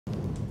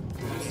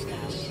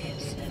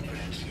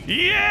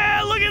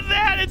Yeah, look at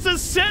that. It's a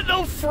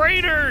Sentinel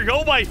freighter.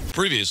 Oh my.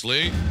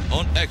 Previously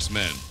on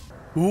X-Men.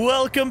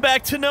 Welcome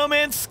back to No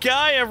Man's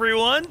Sky,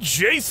 everyone.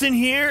 Jason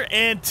here,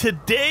 and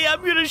today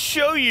I'm going to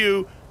show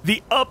you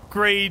the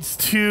upgrades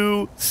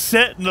to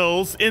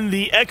Sentinels in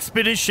the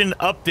Expedition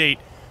update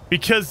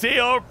because they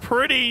are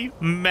pretty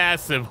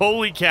massive.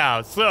 Holy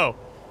cow. So,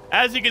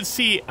 as you can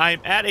see,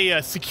 I'm at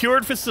a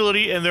secured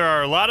facility, and there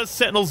are a lot of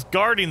Sentinels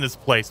guarding this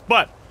place.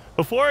 But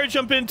before I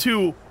jump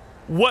into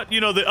what, the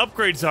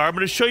upgrades are, I'm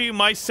going to show you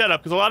my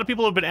setup because a lot of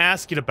people have been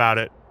asking about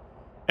it.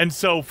 And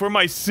so, for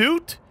my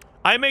suit,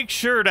 I make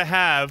sure to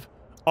have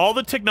all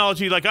the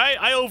technology. Like,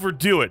 I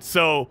overdo it,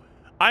 so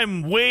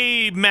I'm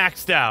way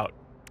maxed out.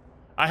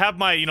 I have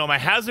my, my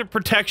hazard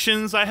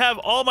protections. I have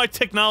all my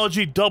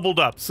technology doubled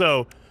up.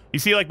 So, you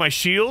see, like, my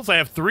shields? I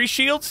have 3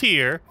 shields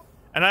here,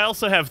 and I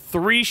also have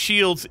 3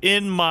 shields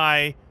in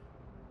my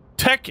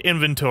tech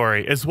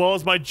inventory, as well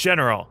as my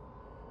general.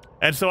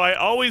 And so I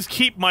always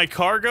keep my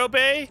cargo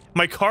bay,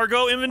 my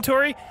cargo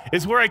inventory,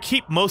 is where I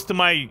keep most of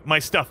my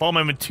stuff, all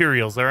my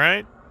materials, all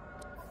right?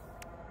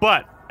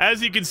 But,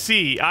 as you can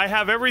see, I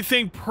have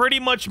everything pretty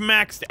much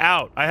maxed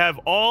out. I have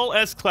all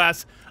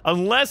S-Class,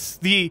 unless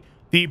the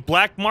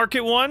black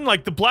market one.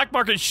 Like, the black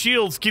market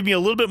shields give me a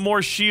little bit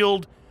more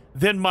shield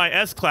than my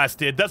S-Class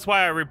did. That's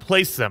why I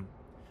replaced them.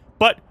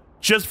 But,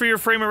 just for your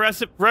frame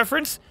of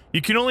reference,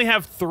 you can only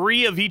have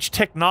 3 of each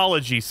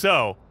technology.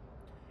 So,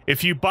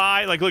 if you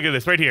buy, like, look at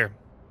this right here.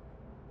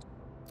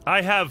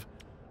 I have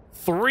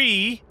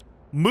 3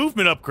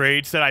 movement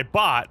upgrades that I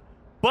bought,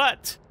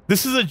 but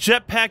this is a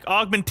jetpack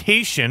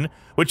augmentation,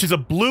 which is a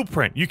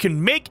blueprint. You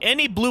can make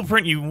any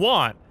blueprint you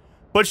want,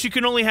 but you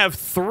can only have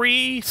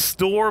 3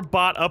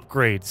 store-bought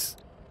upgrades.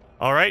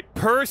 All right,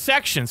 per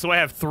section. So I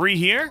have 3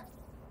 here,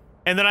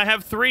 and then I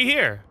have 3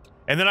 here.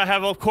 And then I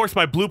have, of course,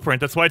 my blueprint.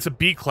 That's why it's a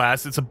B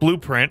class. It's a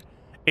blueprint.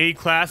 A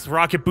class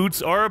rocket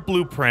boots are a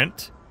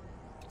blueprint.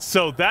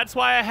 So that's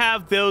why I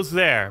have those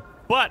there.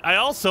 But I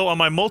also, on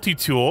my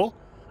multi-tool,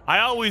 I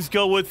always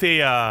go with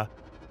a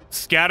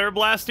scatter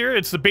blaster.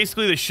 It's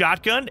basically the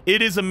shotgun.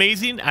 It is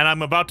amazing, and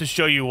I'm about to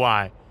show you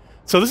why.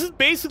 So this is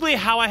basically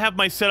how I have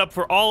my setup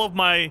for all of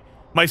my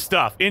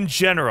stuff in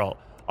general.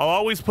 I'll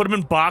always put them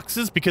in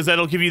boxes because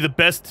that'll give you the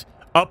best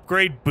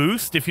upgrade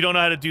boost. If you don't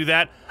know how to do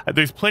that,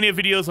 there's plenty of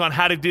videos on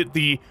how to get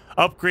the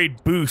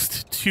upgrade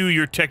boost to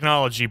your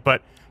technology,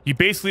 but you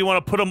basically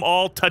want to put them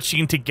all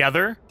touching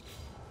together.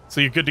 So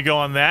you're good to go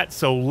on that.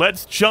 So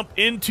let's jump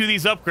into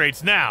these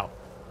upgrades now.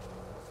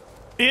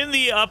 In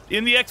the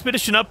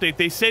Expedition update,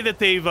 they say that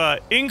they've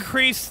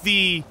increased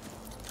the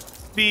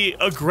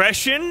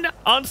aggression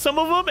on some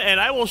of them, and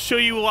I will show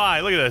you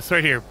why. Look at this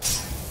right here.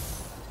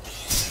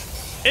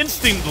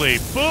 Instantly,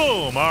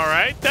 boom. All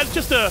right, that's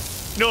just a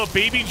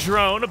baby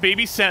drone, a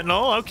baby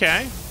Sentinel.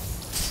 Okay,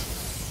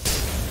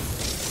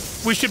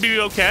 we should be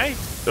okay.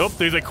 Oh,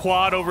 there's a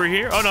quad over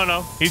here. Oh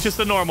no, he's just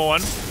a normal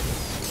one.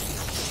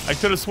 I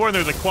could have sworn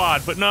there was a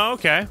quad, but no.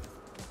 Okay.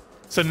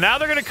 So now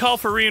they're going to call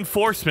for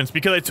reinforcements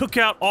because I took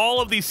out all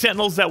of these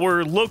Sentinels that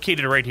were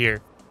located right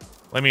here.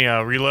 Let me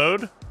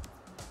reload.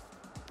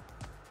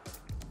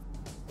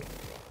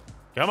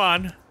 Come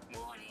on.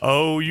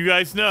 Oh, you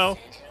guys know.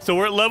 So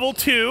we're at level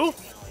 2,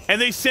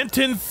 and they sent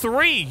in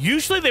 3.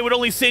 Usually they would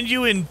only send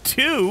you in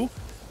 2.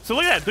 So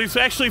look at that. There's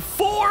actually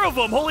 4 of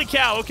them. Holy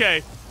cow. Okay.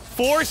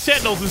 4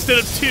 Sentinels instead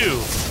of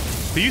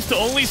 2. They used to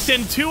only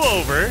send 2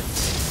 over,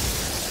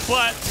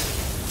 but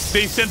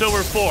they sent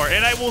over 4.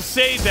 And I will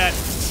say that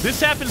this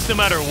happens no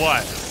matter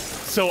what.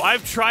 So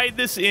I've tried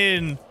this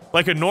in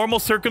like a normal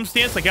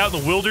circumstance, like out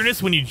in the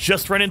wilderness when you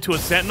just run into a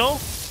Sentinel.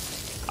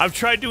 I've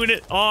tried doing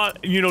it on,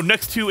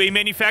 next to a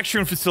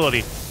manufacturing facility.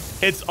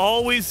 It's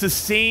always the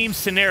same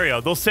scenario.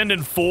 They'll send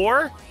in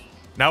 4.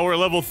 Now we're at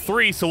level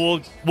 3,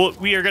 so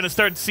we are going to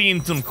start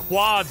seeing some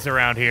quads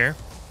around here.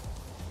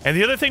 And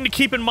the other thing to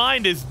keep in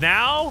mind is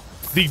now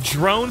the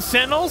drone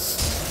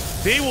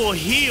Sentinels, they will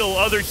heal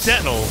other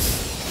Sentinels.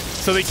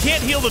 So they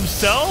can't heal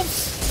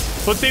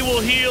themselves, but they will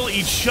heal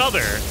each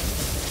other.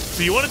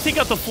 So you want to take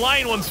out the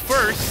flying ones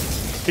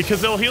first,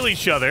 because they'll heal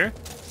each other.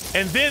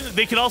 And then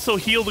they can also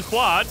heal the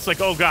quads. Like,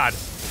 oh god,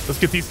 let's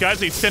get these guys.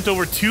 They sent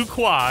over 2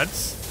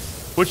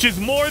 quads, which is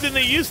more than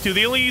they used to.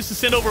 They only used to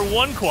send over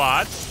 1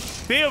 quad.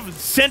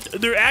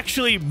 They're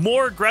actually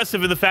more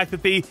aggressive in the fact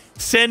that they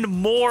send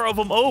more of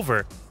them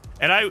over.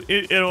 And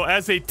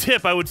as a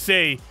tip, I would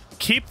say,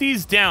 keep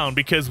these down,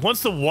 because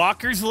once the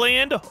walkers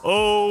land,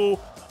 oh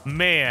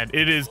man,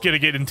 it is going to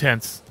get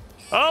intense.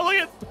 Oh, look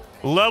at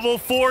level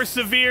 4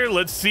 severe.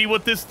 Let's see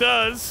what this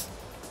does.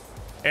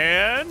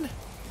 And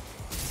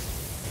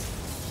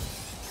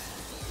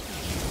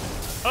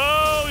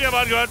oh, come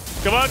on,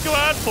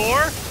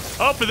 4.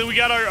 Oh, but then we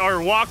got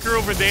our walker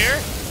over there.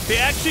 They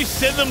actually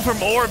send them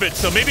from orbit,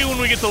 so maybe when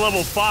we get to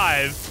level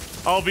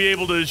 5, I'll be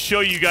able to show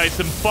you guys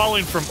them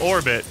falling from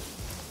orbit.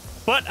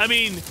 But, I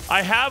mean,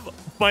 I have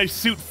my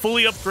suit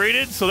fully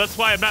upgraded, so that's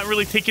why I'm not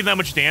really taking that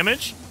much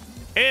damage.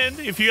 And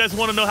if you guys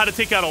want to know how to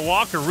take out a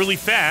walker really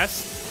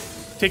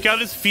fast, take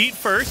out his feet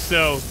first.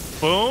 So,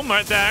 boom,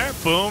 right there.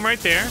 Boom, right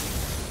there.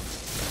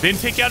 Then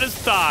take out his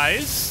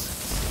thighs.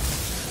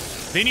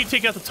 Then you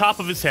take out the top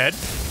of his head.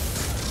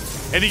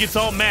 And he gets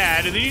all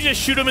mad. And then you just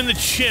shoot him in the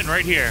chin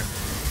right here.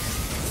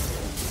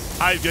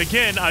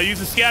 Again, I use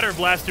a scatter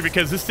blaster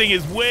because this thing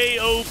is way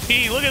OP.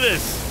 Look at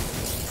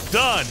this.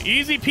 Done.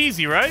 Easy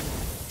peasy, right?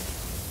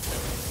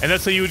 And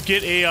that's how you would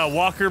get a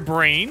walker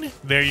brain.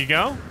 There you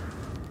go.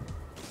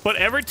 But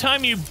every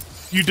time you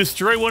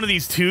destroy one of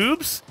these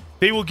tubes,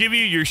 they will give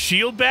you your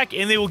shield back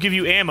and they will give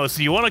you ammo.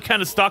 So you want to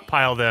kind of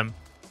stockpile them.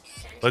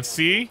 Let's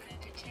see.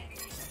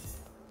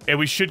 And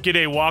we should get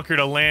a walker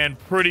to land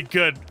pretty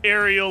good.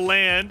 Aerial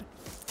land.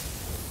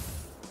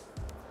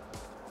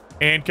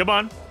 And come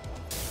on.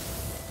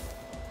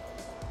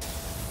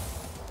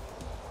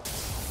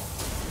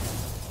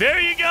 There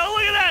you go.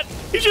 Look at that.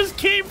 He just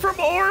came from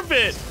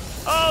orbit.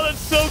 Oh, that's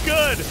so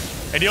good.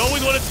 And you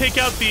always want to take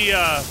out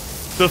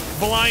the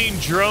flying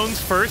drones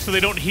first so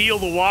they don't heal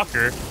the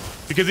walker.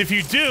 Because if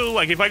you do,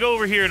 like if I go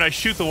over here and I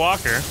shoot the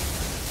walker,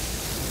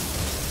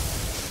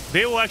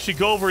 they will actually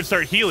go over and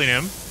start healing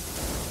him.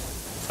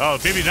 Oh,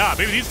 maybe not.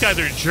 Maybe these guys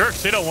are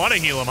jerks. They don't want to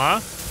heal him,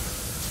 huh?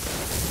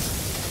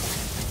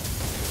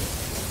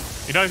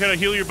 You're not going to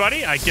heal your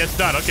buddy? I guess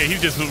not. Okay,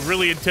 he's just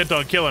really intent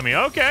on killing me.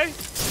 Okay.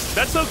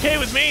 That's okay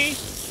with me.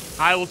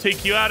 I will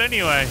take you out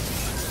anyway.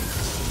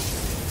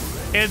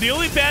 And the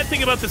only bad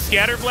thing about the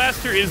scatter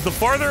blaster is the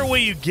farther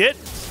away you get,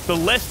 the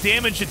less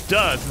damage it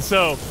does. And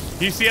so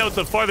you see how it's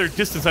a farther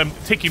distance, I'm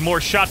taking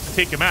more shots to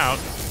take him out.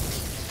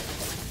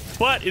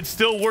 But it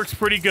still works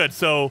pretty good.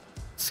 So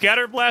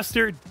scatter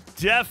blaster,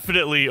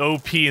 definitely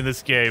OP in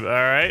this game. All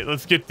right,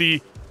 let's get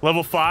the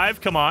level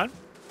 5. Come on.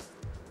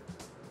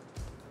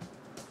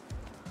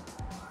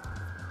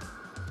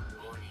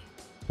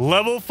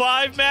 Level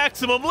 5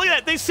 maximum. Look at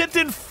that. They sent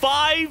in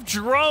 5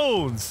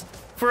 drones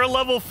for a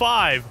level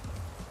 5.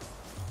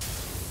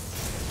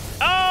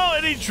 Oh,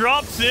 and he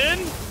drops in.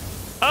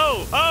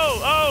 Oh.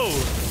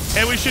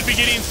 And we should be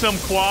getting some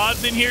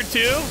quads in here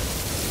too.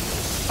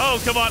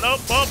 Oh, come on.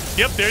 Oh.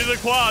 Yep, there's the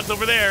quads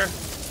over there.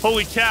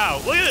 Holy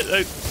cow. Look at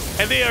it.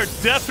 And they are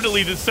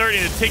definitely just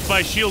starting to take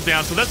my shield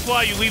down. So that's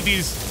why you leave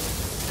these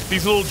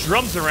little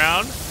drums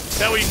around.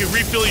 That way you can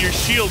refill your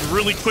shield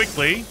really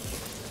quickly.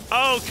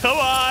 Oh, come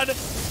on.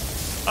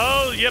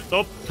 Oh, yep.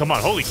 Oh, come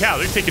on. Holy cow.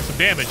 They're taking some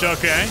damage.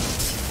 Okay.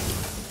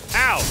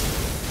 Ow.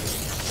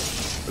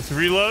 Let's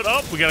reload.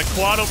 Oh, we got a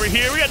quad over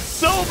here. We got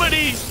so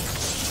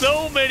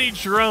many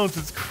drones.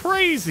 It's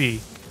crazy.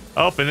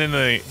 Oh, and then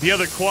the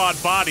other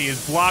quad body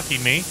is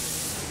blocking me.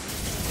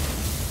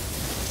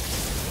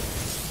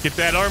 Get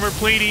that armor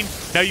plating.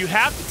 Now you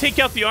have to take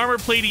out the armor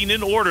plating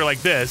in order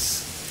like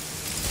this.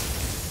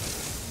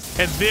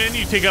 And then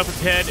you take out the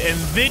head, and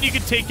then you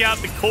can take out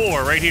the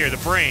core right here, the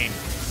brain.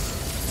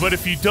 But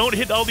if you don't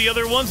hit all the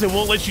other ones, it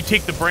won't let you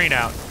take the brain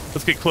out.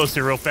 Let's get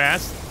closer real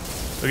fast.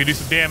 We can do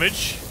some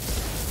damage.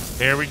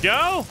 There we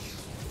go.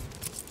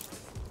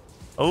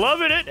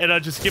 Loving it. And I'll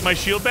just get my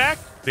shield back.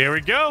 There we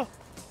go.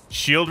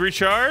 Shield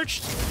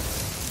recharged.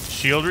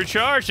 Shield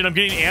recharged. And I'm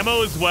getting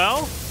ammo as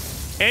well.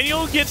 And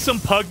you'll get some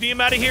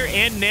pugnium out of here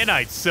and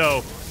nanites.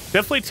 So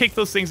definitely take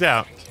those things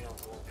out.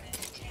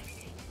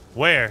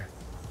 Where?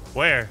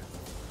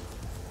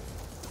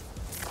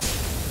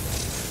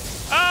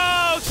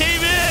 Oh,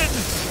 came in.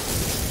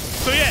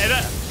 So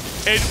yeah,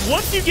 and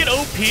once you get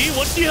OP,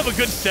 once you have a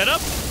good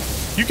setup,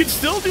 you can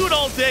still do it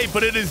all day,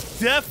 but it is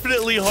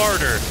definitely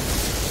harder.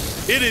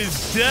 It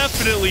is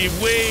definitely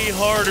way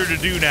harder to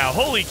do now.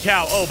 Holy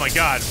cow. Oh my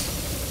god.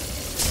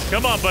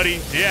 Come on,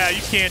 buddy. Yeah,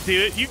 you can't do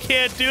it. You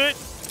can't do it.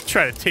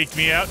 Try to take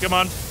me out. Come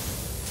on.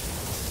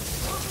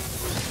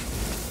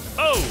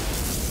 Oh.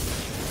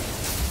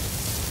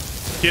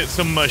 Get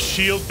some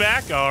shield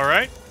back. All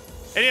right.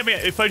 And yeah,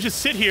 man, if I just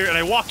sit here and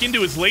I walk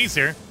into his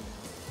laser,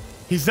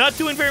 he's not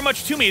doing very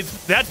much to me.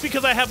 That's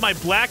because I have my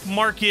black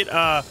market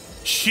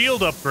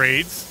shield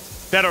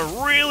upgrades that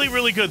are really,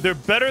 really good. They're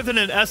better than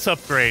an S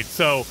upgrade.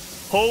 So,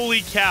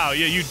 holy cow.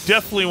 Yeah, you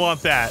definitely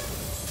want that.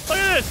 Look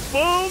at this.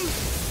 Boom.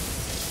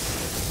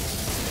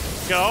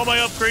 Got all my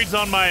upgrades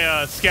on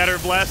my scatter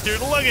blaster.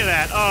 Look at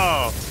that.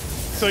 Oh.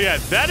 So, yeah,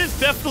 that is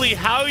definitely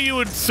how you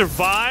would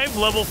survive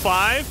level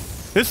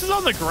 5. This is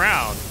on the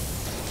ground.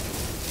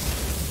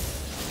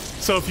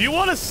 So if you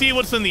want to see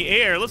what's in the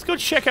air, let's go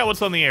check out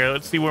what's on the air.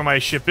 Let's see where my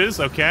ship is,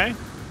 okay?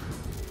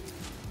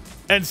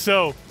 And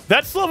so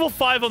that's level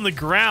 5 on the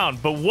ground,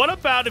 but what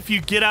about if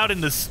you get out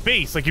into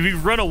space? Like if you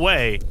run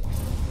away?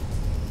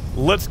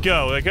 Let's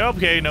go. Like,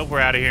 okay, nope, we're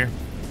out of here.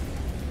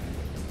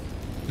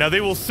 Now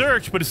they will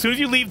search, but as soon as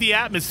you leave the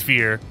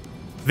atmosphere,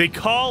 they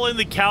call in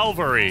the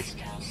cavalry.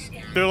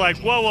 They're like,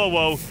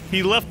 whoa,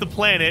 he left the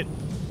planet.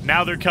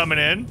 Now they're coming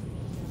in.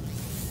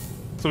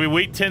 So we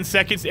wait 10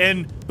 seconds,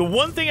 and the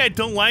one thing I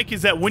don't like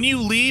is that when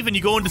you leave and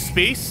you go into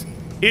space,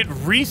 it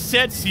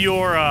resets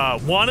your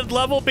wanted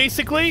level,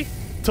 basically,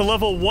 to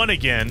level 1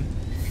 again.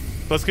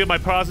 Let's get my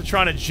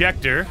positron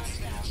ejector.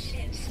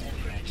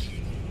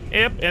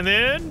 Yep, and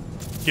then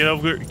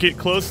get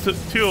close to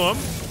him,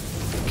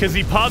 because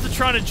the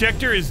positron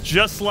ejector is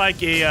just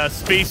like a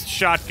space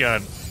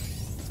shotgun.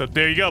 So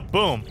there you go,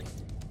 boom.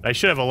 I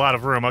should have a lot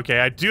of room. Okay,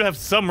 I do have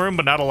some room,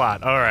 but not a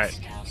lot. All right.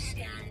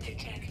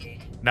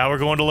 Now we're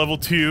going to level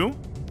 2.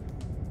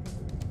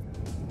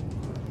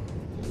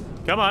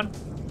 Come on.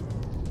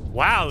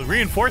 Wow, the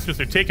reinforcements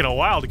are taking a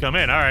while to come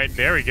in. All right,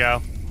 there we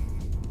go.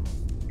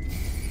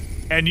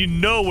 And you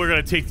know we're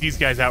going to take these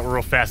guys out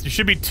real fast. There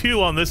should be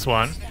 2 on this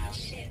one.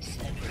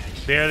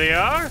 There they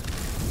are.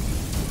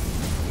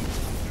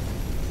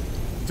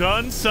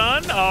 Done,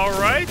 son. All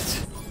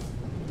right.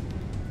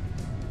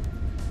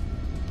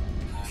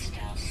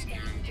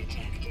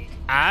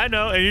 I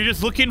know, and you're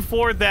just looking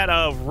for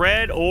that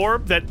red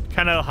orb that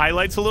kind of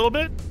highlights a little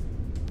bit.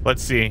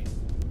 Let's see.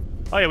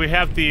 Oh yeah, we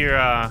have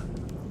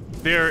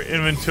their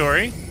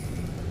inventory.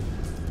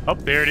 Oh,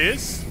 there it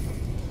is.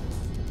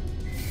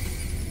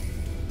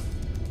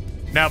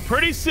 Now,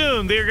 pretty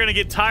soon they're gonna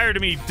get tired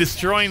of me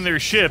destroying their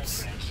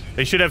ships.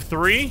 They should have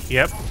 3.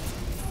 Yep,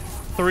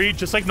 3,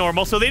 just like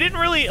normal. So they didn't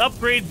really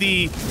upgrade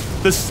the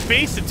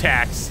space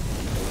attacks.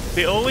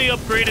 They only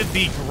upgraded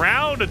the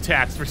ground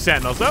attacks for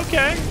Sentinels.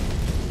 Okay.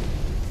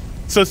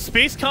 So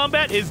space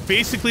combat is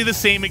basically the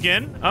same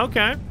again.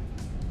 Okay.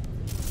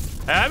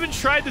 I haven't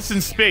tried this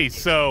in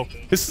space, so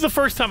this is the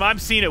first time I'm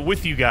seeing it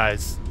with you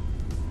guys.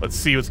 Let's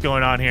see what's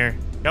going on here.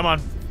 Come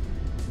on.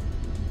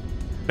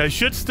 They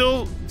should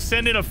still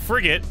send in a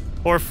frigate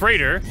or a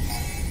freighter.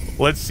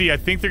 Let's see. I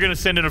think they're going to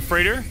send in a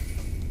freighter.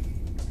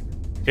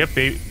 Yep,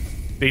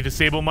 they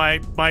disable my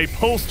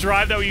pulse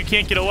drive. That way you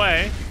can't get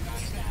away.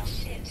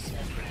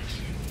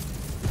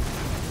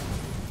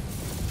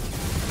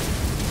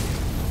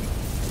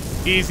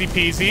 Easy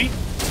peasy.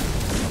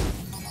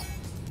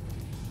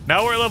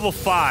 Now we're at level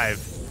 5.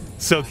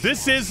 So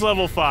this is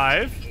level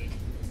 5.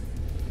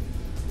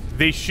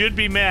 They should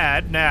be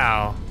mad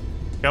now.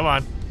 Come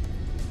on.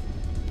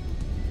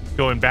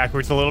 Going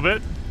backwards a little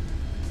bit.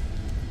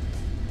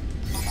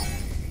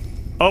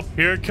 Oh,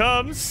 here it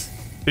comes.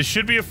 This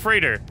should be a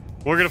freighter.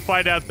 We're going to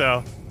find out,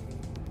 though.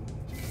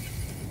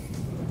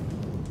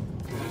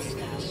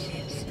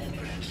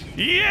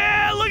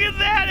 Yeah, look at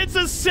that. It's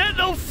a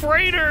Sentinel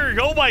freighter.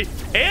 Oh, my.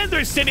 And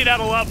they're sending out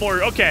a lot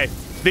more. Okay.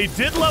 They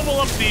did level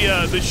up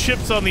the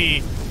ships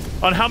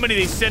on how many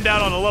they send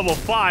out on a level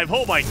 5.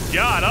 Oh, my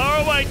God.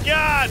 Oh, my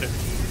God.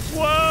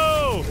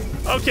 Whoa.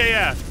 Okay,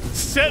 yeah.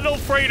 Sentinel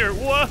freighter.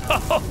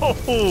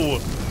 Whoa.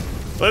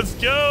 Let's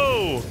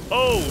go.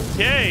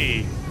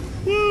 Okay.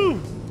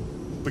 Woo.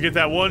 We get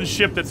that one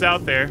ship that's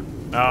out there.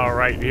 All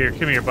right. Here.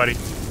 Come here, buddy.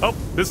 Oh,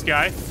 this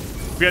guy.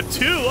 We got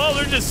 2. Oh,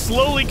 they're just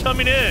slowly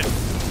coming in.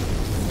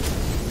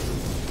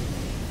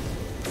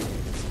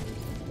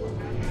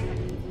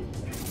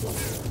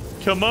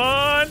 Come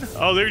on.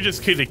 Oh, they're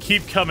just going to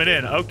keep coming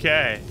in.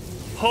 Okay.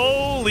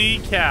 Holy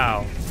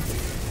cow.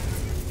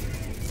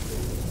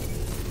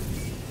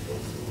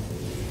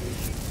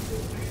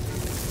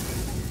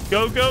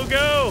 Go, go,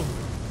 go.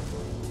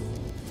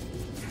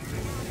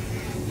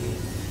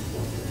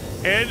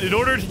 And in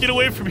order to get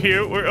away from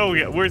here, oh,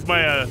 yeah, where's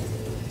my,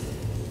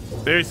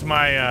 there's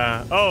my,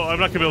 oh, I'm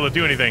not going to be able to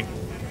do anything.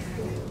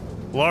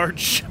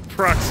 Large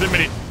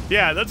proximity.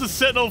 Yeah, that's a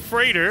Sentinel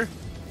freighter.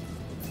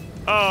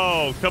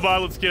 Oh, come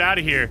on, let's get out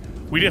of here.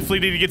 We definitely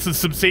need to get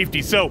some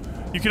safety. So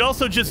you can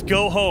also just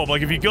go home.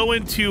 Like if you go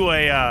into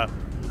a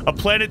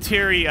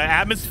planetary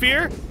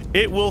atmosphere,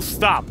 it will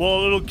stop.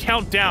 Well, it'll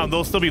count down.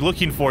 They'll still be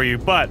looking for you,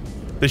 but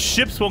the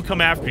ships won't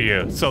come after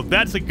you. So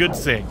that's a good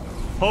thing.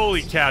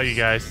 Holy cow, you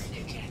guys.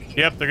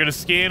 Yep, they're gonna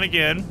scan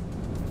again,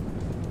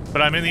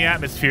 but I'm in the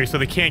atmosphere, so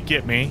they can't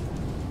get me.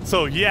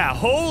 So yeah,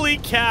 holy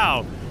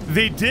cow.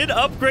 They did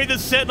upgrade the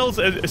Sentinels,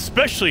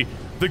 especially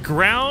the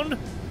ground.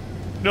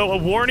 No,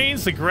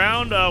 warnings, the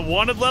ground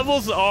wanted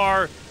levels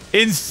are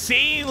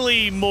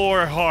insanely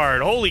more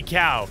hard. Holy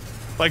cow.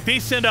 Like, they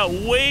send out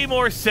way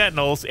more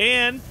Sentinels,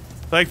 and,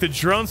 like, the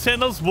drone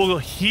Sentinels will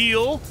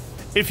heal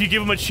if you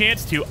give them a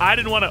chance to. I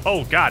didn't want to...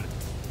 Oh, God.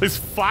 There's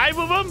 5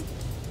 of them?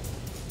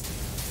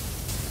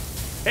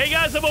 Hey,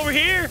 guys, I'm over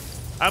here.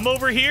 I'm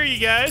over here, you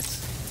guys.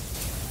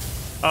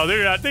 Oh,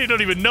 they're not... They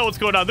don't even know what's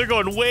going on. They're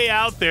going way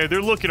out there.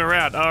 They're looking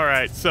around. All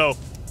right, so...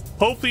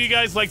 Hopefully you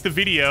guys liked the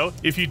video.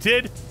 If you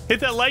did, hit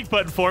that like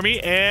button for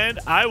me, and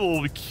I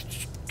will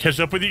catch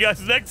up with you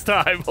guys next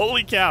time.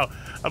 Holy cow.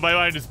 My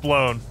mind is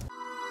blown.